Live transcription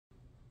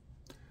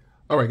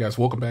All right, guys,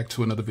 welcome back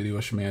to another video.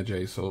 It's your man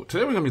Jay. So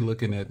today we're going to be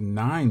looking at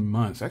 9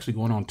 months, actually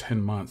going on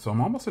 10 months. So I'm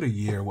almost at a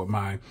year with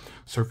my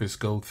Surface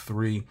Go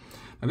 3.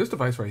 Now this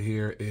device right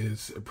here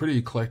is pretty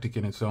eclectic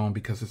in its own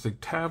because it's a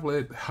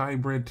tablet,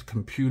 hybrid,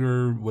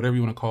 computer, whatever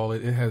you want to call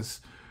it. It has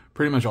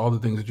pretty much all the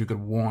things that you could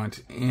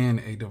want in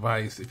a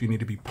device if you need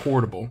to be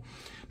portable.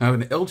 Now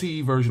an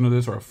LTE version of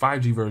this or a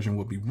 5G version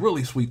would be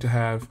really sweet to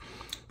have.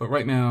 But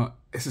right now,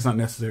 it's just not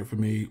necessary for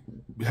me.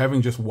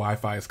 Having just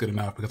Wi-Fi is good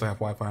enough because I have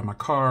Wi-Fi in my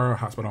car,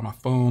 hotspot on my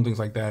phone, things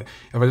like that.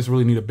 If I just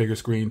really need a bigger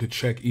screen to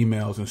check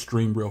emails and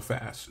stream real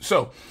fast.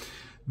 So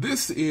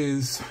this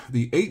is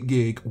the 8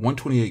 gig,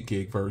 128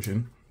 gig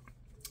version.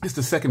 It's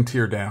the second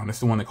tier down. It's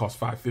the one that costs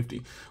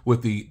 $550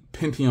 with the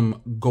Pentium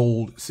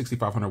Gold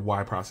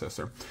 6500Y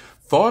processor.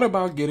 Thought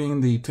about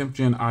getting the 10th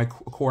Gen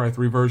Core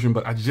i3 version,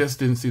 but I just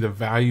didn't see the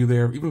value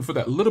there. Even for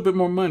that little bit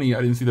more money,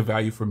 I didn't see the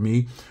value for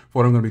me for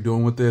what I'm going to be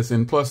doing with this.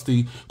 And plus,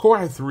 the Core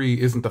i3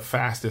 isn't the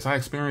fastest. I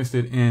experienced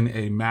it in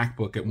a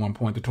MacBook at one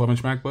point, the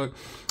 12-inch MacBook,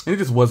 and it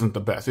just wasn't the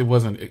best. It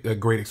wasn't a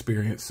great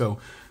experience. So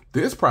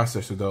this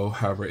processor, though,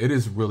 however, it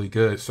is really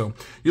good. So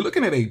you're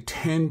looking at a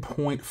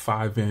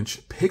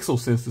 10.5-inch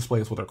PixelSense display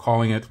is what they're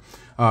calling it,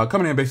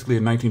 coming in basically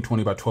at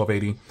 1920 by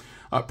 1280.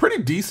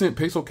 Pretty decent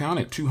pixel count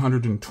at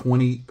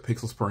 220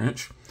 pixels per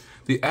inch.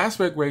 The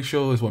aspect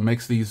ratio is what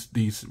makes these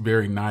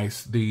very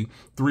nice, the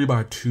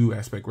 3:2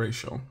 aspect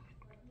ratio.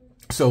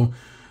 So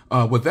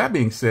with that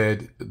being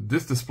said,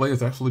 this display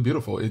is absolutely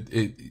beautiful.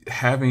 It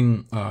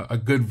having a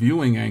good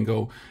viewing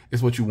angle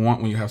is what you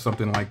want when you have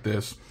something like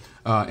this.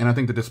 And I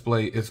think the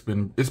display, it's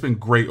been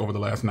great over the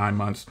last 9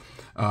 months.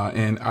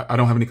 And I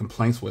don't have any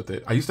complaints with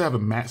it. I used to have a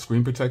matte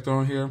screen protector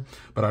on here,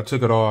 but I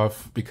took it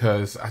off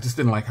because I just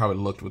didn't like how it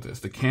looked with this.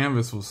 The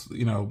canvas was,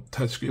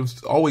 touch, it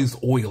was always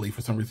oily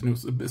for some reason.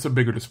 It's a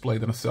bigger display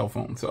than a cell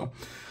phone. So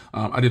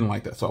I didn't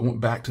like that. So I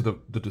went back to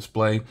the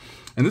display,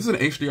 and this is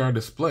an HDR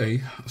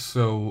display.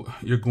 So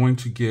you're going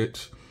to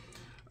get,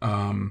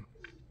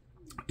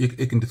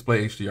 it can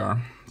display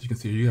HDR. As you can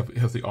see, it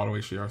has the auto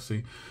HDR.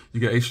 See, you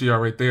get HDR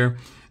right there.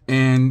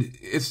 And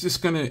it's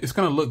just it's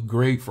gonna look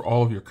great for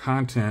all of your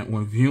content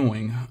when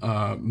viewing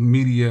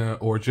media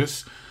or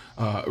just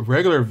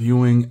regular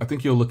viewing. I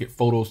think you'll look at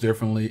photos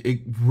differently. It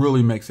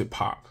really makes it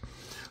pop.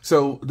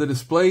 So the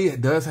display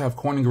does have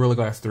Corning Gorilla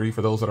Glass 3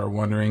 for those that are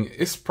wondering.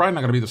 It's probably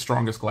not gonna be the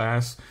strongest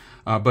glass,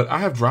 but I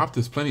have dropped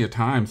this plenty of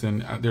times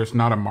and there's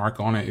not a mark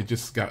on it. It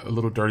just got a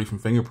little dirty from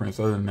fingerprints.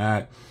 Other than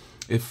that,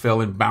 it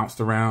fell and bounced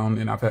around,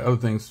 and I've had other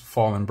things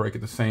fall and break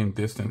at the same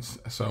distance.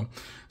 So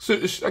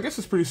I guess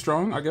it's pretty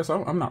strong. I guess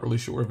I'm not really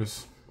sure if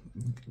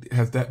it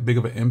has that big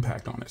of an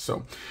impact on it.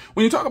 So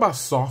when you talk about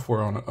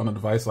software on a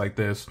device like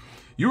this,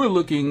 you were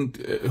looking,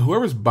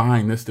 whoever's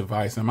buying this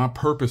device, and my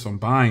purpose on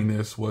buying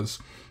this was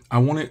I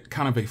wanted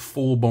kind of a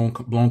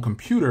full-blown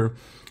computer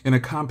in a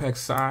compact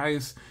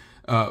size.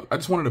 I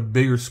just wanted a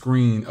bigger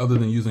screen other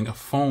than using a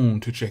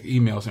phone to check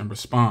emails and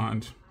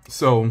respond.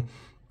 So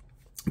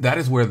that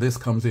is where this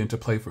comes into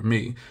play for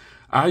me.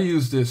 I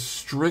use this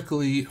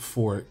strictly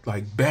for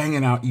like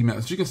banging out emails.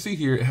 As you can see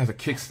here, it has a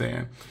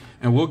kickstand,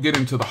 and we'll get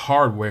into the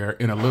hardware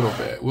in a little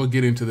bit. We'll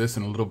get into this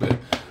in a little bit,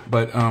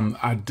 but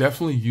I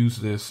definitely use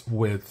this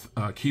with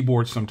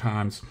keyboards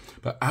sometimes,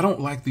 but I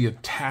don't like the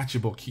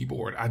attachable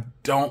keyboard. I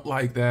don't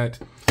like that.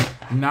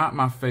 Not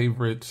my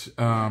favorite.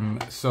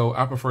 So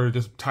I prefer to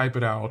just type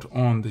it out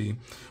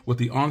with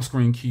the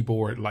on-screen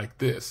keyboard like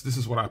this. This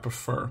is what I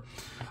prefer.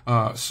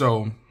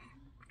 So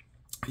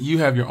you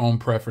have your own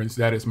preference.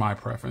 That is my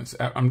preference.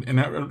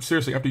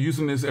 Seriously, after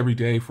using this every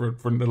day for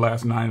the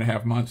last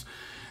 9.5 months,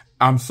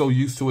 I'm so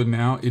used to it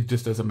now, it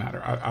just doesn't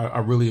matter. I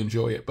really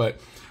enjoy it.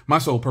 But my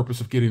sole purpose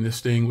of getting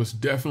this thing was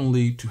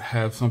definitely to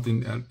have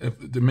something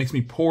that makes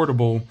me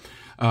portable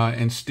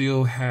and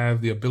still have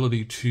the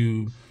ability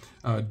to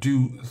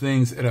do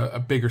things at a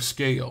bigger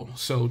scale.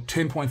 So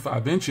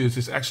 10.5 inches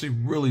is actually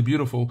really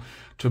beautiful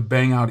to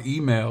bang out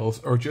emails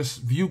or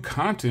just view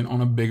content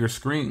on a bigger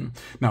screen.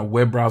 Now,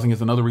 web browsing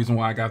is another reason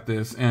why I got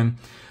this. And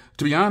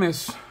to be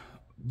honest,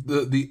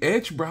 the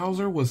Edge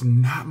browser was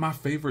not my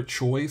favorite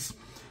choice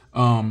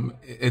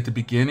at the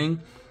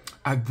beginning.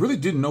 I really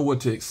didn't know what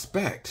to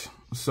expect.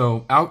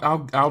 So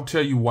I'll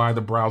tell you why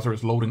the browser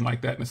is loading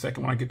like that in a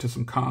second when I get to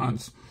some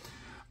cons.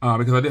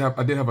 Because I did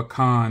have a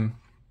con.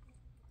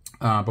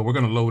 But we're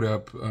going to load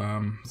up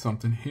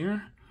something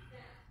here.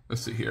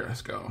 Let's see here.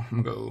 Let's go.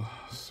 I'm going to go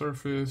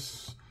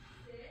Surface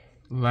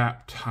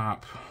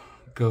Laptop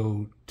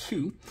Go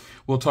 2.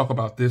 We'll talk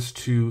about this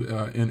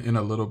too in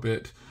a little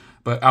bit.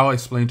 But I'll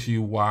explain to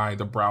you why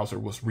the browser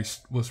was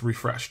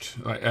refreshed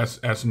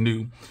as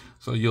new.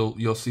 So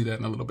you'll see that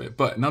in a little bit.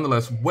 But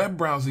nonetheless, web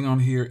browsing on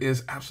here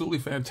is absolutely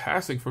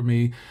fantastic for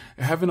me.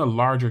 Having a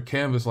larger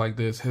canvas like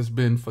this has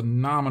been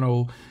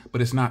phenomenal,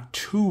 but it's not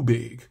too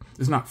big.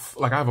 It's not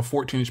like I have a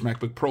 14-inch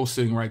MacBook Pro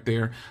sitting right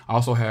there. I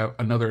also have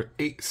another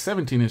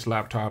 17-inch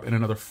laptop and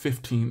another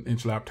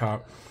 15-inch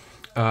laptop.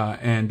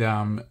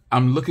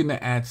 I'm looking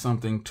to add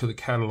something to the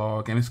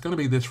catalog, and it's going to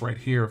be this right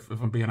here, if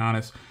I'm being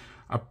honest.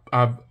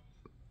 I'm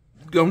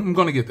going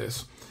to get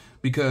this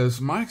because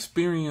my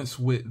experience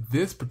with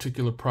this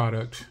particular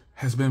product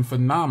has been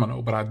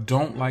phenomenal, but I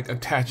don't like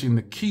attaching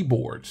the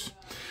keyboards.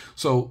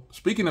 So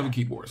speaking of the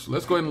keyboards,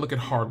 let's go ahead and look at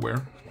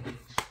hardware.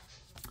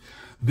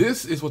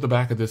 This is what the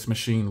back of this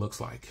machine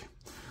looks like.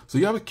 So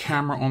you have a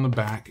camera on the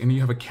back and you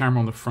have a camera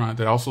on the front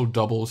that also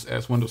doubles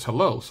as Windows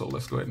Hello. So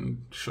let's go ahead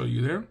and show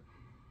you there.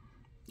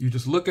 You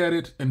just look at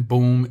it and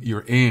boom,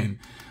 you're in.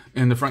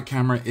 And the front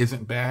camera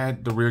isn't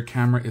bad. The rear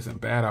camera isn't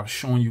bad. I've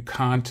shown you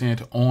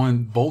content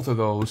on both of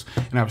those.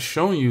 And I've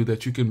shown you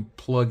that you can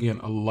plug in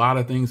a lot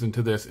of things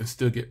into this and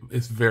still get,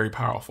 it's very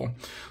powerful.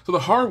 So the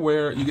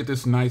hardware, you get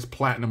this nice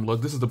platinum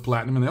look. This is the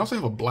platinum, and they also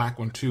have a black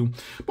one too.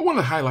 But one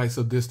of the highlights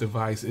of this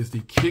device is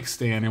the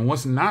kickstand. And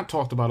what's not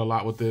talked about a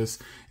lot with this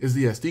is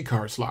the SD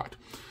card slot.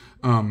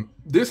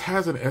 This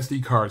has an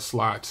SD card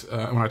slot.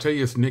 When I tell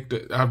you it's nicked,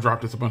 I've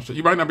dropped this a bunch of,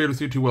 you might not be able to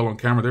see it too well on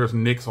camera. There's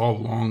nicks all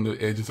along the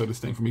edges of this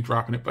thing for me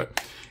dropping it,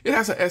 but it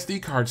has an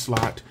SD card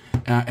slot.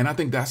 And I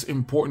think that's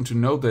important to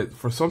know that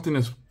for something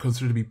that's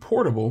considered to be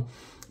portable,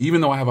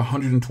 even though I have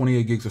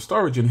 128 gigs of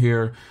storage in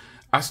here,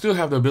 I still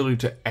have the ability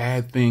to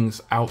add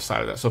things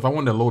outside of that. So if I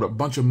wanted to load a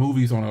bunch of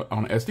movies on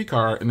an SD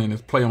card and then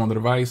just play them on the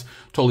device,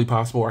 totally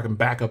possible. Or I can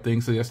back up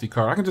things to the SD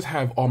card. I can just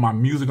have all my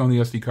music on the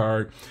SD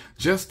card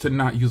just to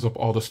not use up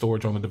all the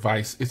storage on the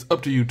device. It's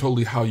up to you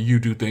totally how you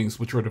do things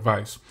with your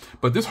device.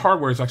 But this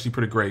hardware is actually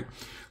pretty great.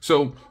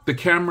 So the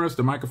cameras,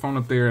 the microphone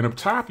up there, and up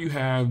top you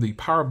have the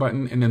power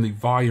button and then the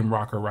volume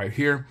rocker right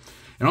here.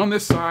 And on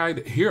this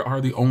side, here are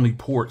the only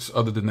ports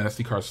other than the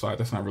SD card slot.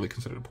 That's not really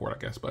considered a port, I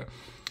guess, but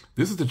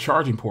this is the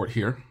charging port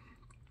here.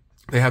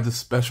 They have this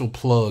special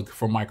plug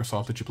from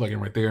Microsoft that you plug in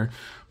right there,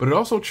 but it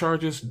also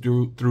charges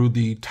through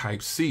the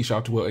Type-C. Shout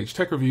out to Will H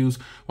Tech Reviews.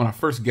 When I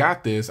first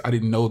got this, I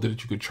didn't know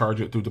that you could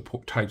charge it through the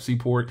Type-C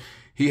port.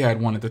 He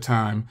had one at the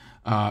time,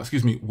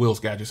 Will's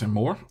Gadgets and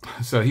More.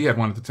 So he had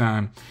one at the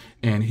time,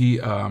 and he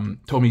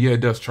told me, yeah,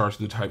 it does charge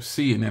through the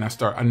Type-C. And then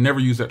I never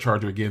used that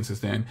charger again since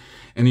then.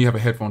 And you have a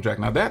headphone jack.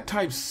 Now that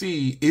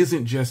Type-C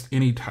isn't just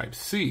any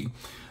Type-C.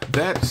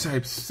 That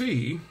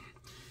Type-C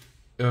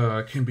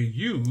can be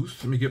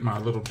used. Let me get my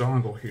little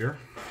dongle here.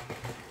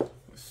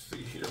 Let's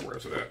see here.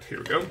 Where's it at? Here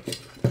we go.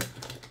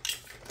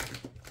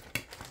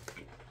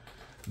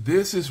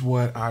 This is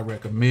what I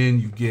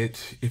recommend you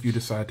get if you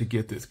decide to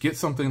get this. Get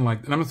something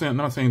like, and I'm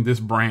not saying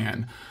this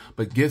brand,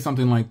 but get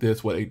something like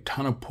this with a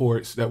ton of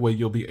ports. That way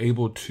you'll be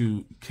able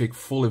to take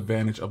full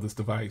advantage of this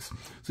device.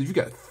 So you've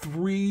got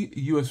 3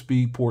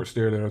 USB ports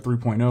there that are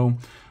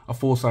 3.0, a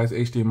full-size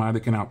HDMI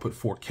that can output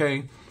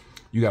 4K.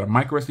 You got a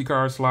micro SD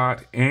card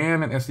slot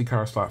and an SD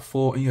card slot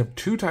full, and you have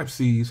 2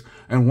 Type-Cs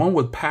and 1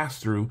 with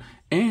pass-through,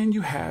 and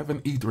you have an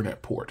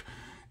Ethernet port.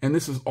 And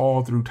this is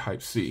all through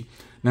Type-C.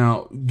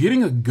 Now,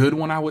 getting a good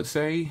one, I would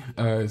say,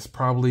 is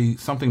probably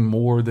something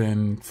more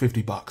than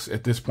 $50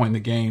 at this point in the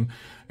game.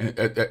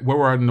 At where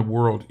we're at in the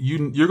world,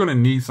 you're going to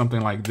need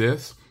something like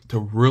this to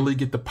really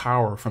get the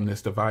power from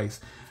this device.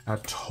 I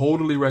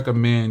totally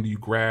recommend you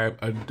grab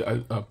a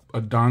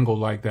dongle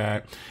like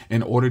that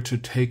in order to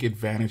take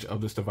advantage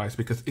of this device,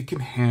 because it can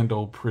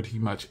handle pretty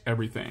much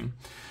everything.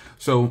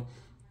 So,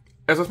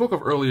 as I spoke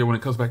of earlier, when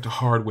it comes back to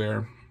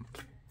hardware,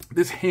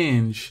 this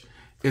hinge,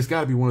 it's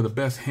got to be one of the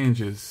best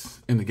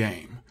hinges in the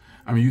game.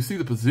 I mean, you see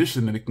the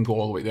position that it can go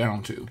all the way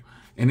down to,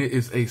 and it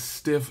is a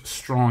stiff,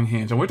 strong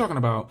hinge. And we're talking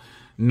about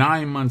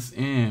 9 months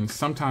in,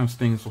 sometimes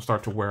things will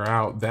start to wear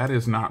out. That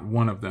is not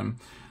one of them.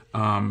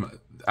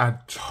 I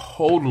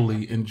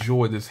totally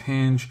enjoy this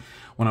hinge.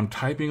 When I'm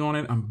typing on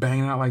it, I'm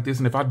banging out like this.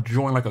 And if I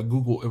join like a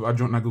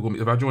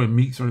if I join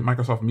Meets or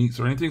Microsoft Meets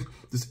or anything,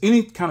 just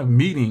any kind of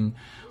meeting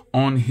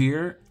on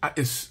here,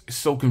 it's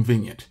so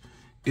convenient.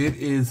 It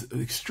is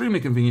extremely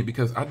convenient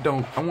because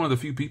I'm one of the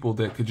few people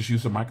that could just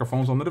use the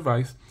microphones on the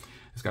device.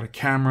 It's got a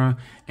camera,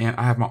 and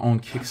I have my own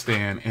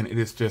kickstand, and it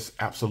is just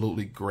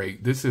absolutely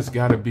great. This has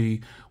got to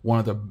be one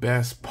of the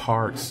best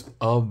parts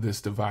of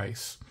this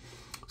device.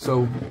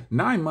 So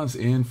 9 months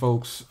in,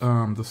 folks,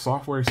 the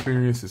software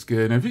experience is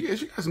good. And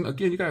as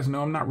you guys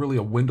know, I'm not really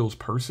a Windows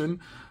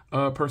person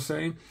per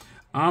se.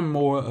 I'm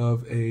more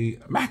of a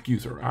Mac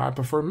user. I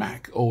prefer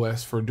Mac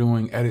OS for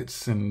doing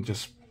edits and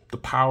just the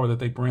power that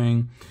they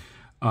bring.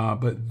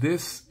 But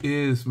this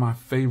is my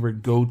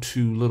favorite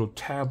go-to little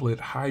tablet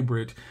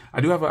hybrid.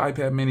 I do have an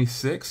iPad Mini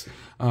 6,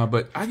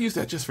 but I use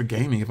that just for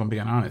gaming, if I'm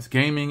being honest.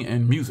 Gaming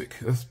and music.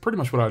 That's pretty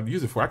much what I'd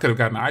use it for. I could have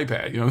gotten an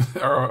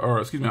iPad, or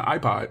excuse me, an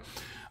iPod.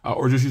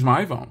 Or just use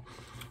my iPhone.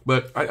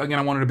 But again,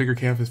 I wanted a bigger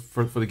canvas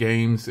for the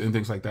games and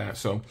things like that.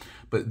 So,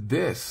 but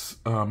this,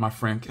 my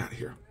friend, get out of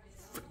here.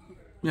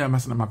 Yeah, I'm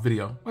messing up my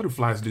video. Why do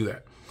flies do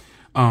that?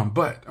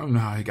 But I don't know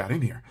how he got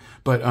in here.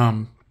 But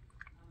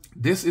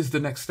this is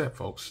the next step,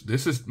 folks.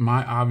 This is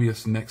my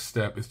obvious next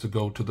step, is to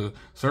go to the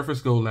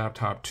Surface Go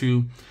Laptop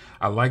 2.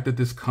 I like that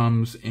this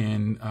comes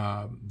in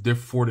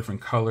 4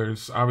 different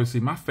colors. Obviously,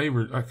 my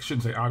favorite, I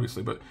shouldn't say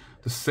obviously, but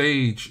the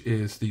Sage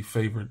is the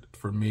favorite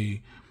for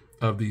me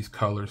of these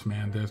colors,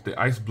 man. There's the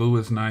ice blue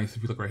is nice.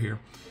 If you look right here,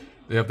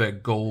 they have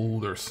that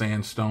gold or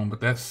sandstone,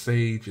 but that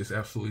Sage is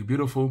absolutely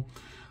beautiful.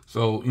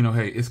 So,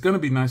 hey, it's going to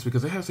be nice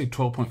because it has a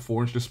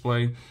 12.4-inch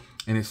display.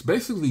 And it's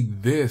basically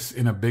this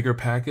in a bigger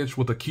package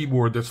with a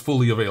keyboard that's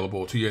fully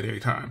available to you at any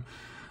time.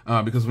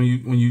 Because when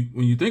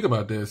you think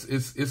about this,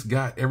 it's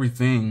got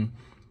everything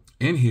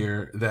in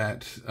here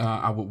that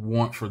I would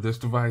want for this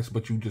device,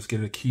 but you just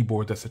get a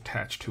keyboard that's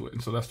attached to it.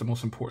 And so that's the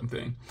most important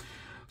thing.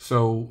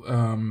 So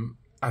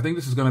I think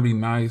this is going to be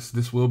nice.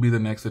 This will be the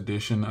next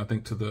addition, I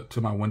think,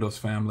 to my Windows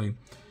family.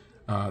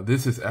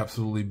 This is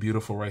absolutely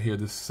beautiful right here.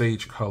 This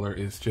sage color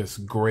is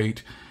just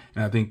great.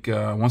 And I think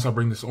once I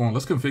bring this on,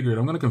 let's configure it.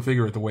 I'm going to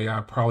configure it the way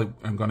I probably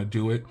am going to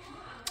do it.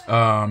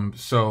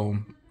 So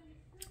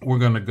we're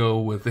going to go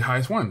with the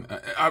highest one.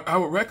 I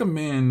would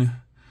recommend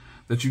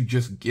that you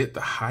just get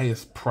the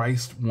highest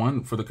priced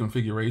one for the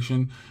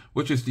configuration,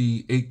 which is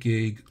the 8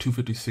 gig,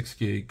 256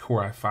 gig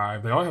Core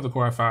i5. They all have the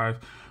Core i5,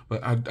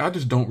 but I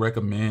just don't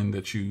recommend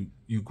that you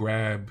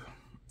grab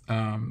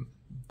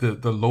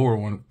the lower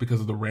one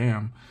because of the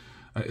RAM.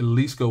 At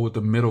least go with the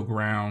middle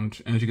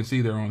ground. And as you can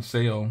see, they're on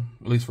sale.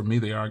 At least for me,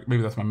 they are.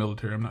 Maybe that's my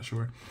military. I'm not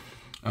sure.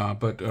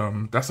 But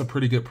that's a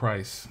pretty good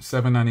price.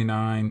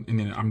 $7.99, and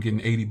then I'm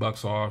getting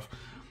 $80 off.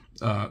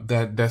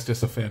 That's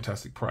just a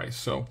fantastic price.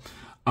 So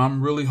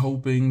I'm really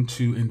hoping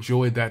to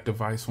enjoy that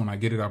device when I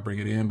get it. I'll bring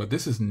it in. But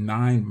this is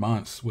 9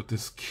 months with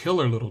this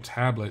killer little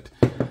tablet.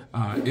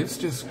 It's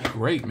just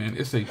great, man.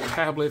 It's a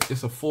tablet.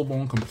 It's a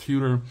full-blown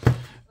computer.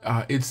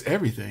 It's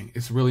everything.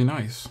 It's really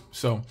nice.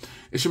 So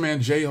it's your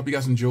man Jay. Hope you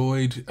guys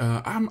enjoyed.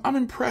 I'm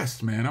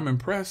impressed, man. I'm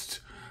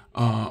impressed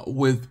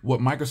with what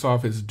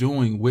Microsoft is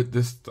doing with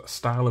this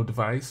style of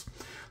device.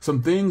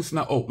 Some things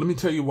now. Oh, let me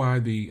tell you why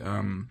the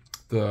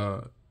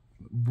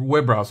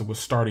web browser was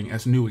starting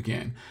as new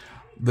again.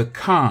 The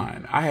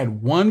con. I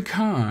had one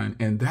con,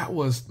 and that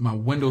was my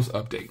Windows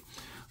update.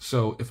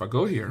 So if I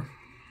go here,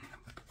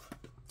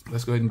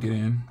 let's go ahead and get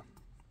in,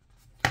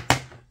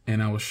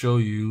 and I will show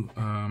you.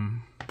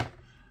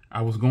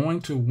 I was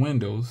going to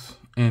Windows,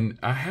 and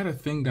I had a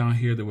thing down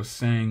here that was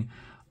saying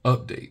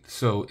update.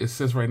 So it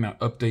says right now,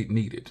 update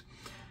needed.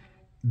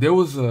 This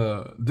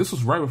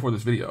was right before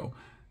this video.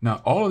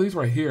 Now, all of these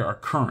right here are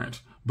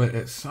current, but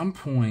at some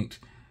point,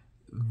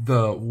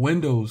 the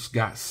Windows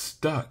got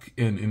stuck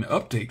in an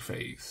update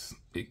phase.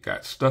 It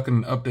got stuck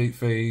in an update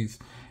phase,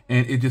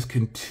 and it just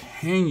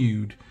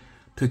continued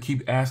to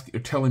keep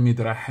telling me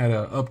that I had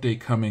an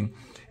update coming.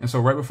 And so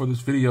right before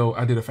this video,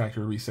 I did a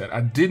factory reset.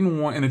 I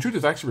didn't want, and the truth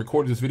is I actually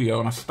recorded this video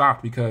and I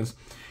stopped because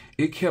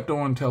it kept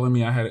on telling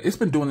me it's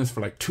been doing this for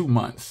like 2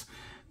 months.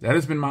 That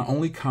has been my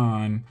only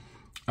con.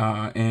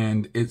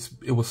 And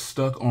it was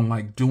stuck on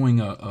like doing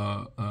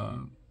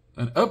an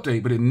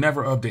update, but it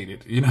never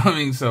updated. You know what I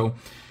mean? So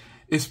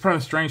it's kind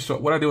of strange. So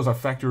what I did was I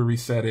factory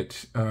reset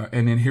it,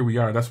 and then here we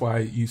are. That's why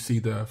you see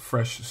the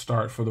fresh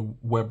start for the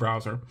web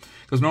browser.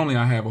 Because normally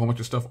I have a whole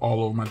bunch of stuff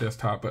all over my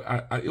desktop,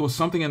 but it was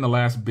something in the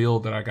last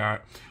build that I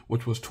got,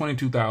 which was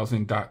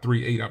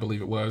 22,000.38, I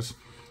believe it was.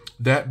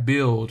 That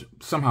build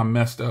somehow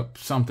messed up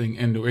something,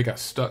 and it got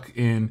stuck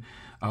in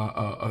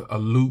a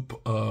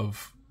loop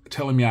of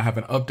telling me I have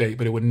an update,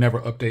 but it would never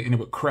update, and it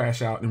would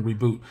crash out and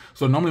reboot.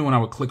 So normally when I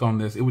would click on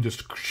this, it would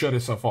just shut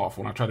itself off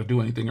when I try to do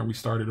anything or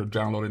restart it or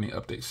download any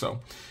updates.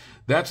 So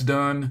that's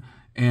done,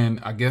 and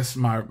I guess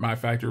my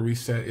factory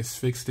reset is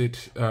fixed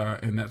it,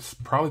 and that's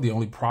probably the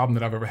only problem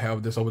that I've ever had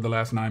with this over the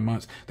last 9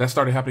 months. That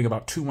started happening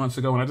about 2 months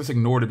ago, and I just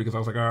ignored it because I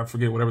was like, oh,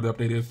 forget whatever the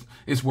update is.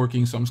 It's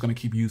working, so I'm just going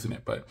to keep using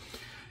it. But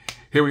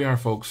here we are,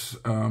 folks.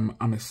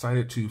 I'm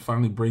excited to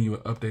finally bring you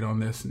an update on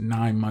this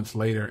 9 months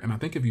later, and I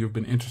think if you've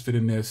been interested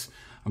in this,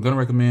 I'm going to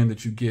recommend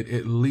that you get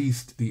at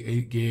least the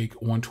 8 gig,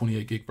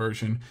 128 gig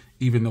version,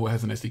 even though it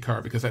has an SD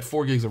card, because that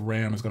 4 gigs of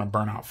RAM is going to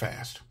burn out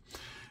fast.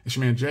 It's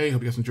your man Jay.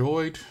 Hope you guys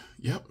enjoyed.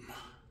 Yep.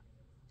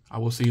 I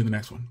will see you in the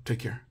next one. Take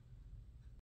care.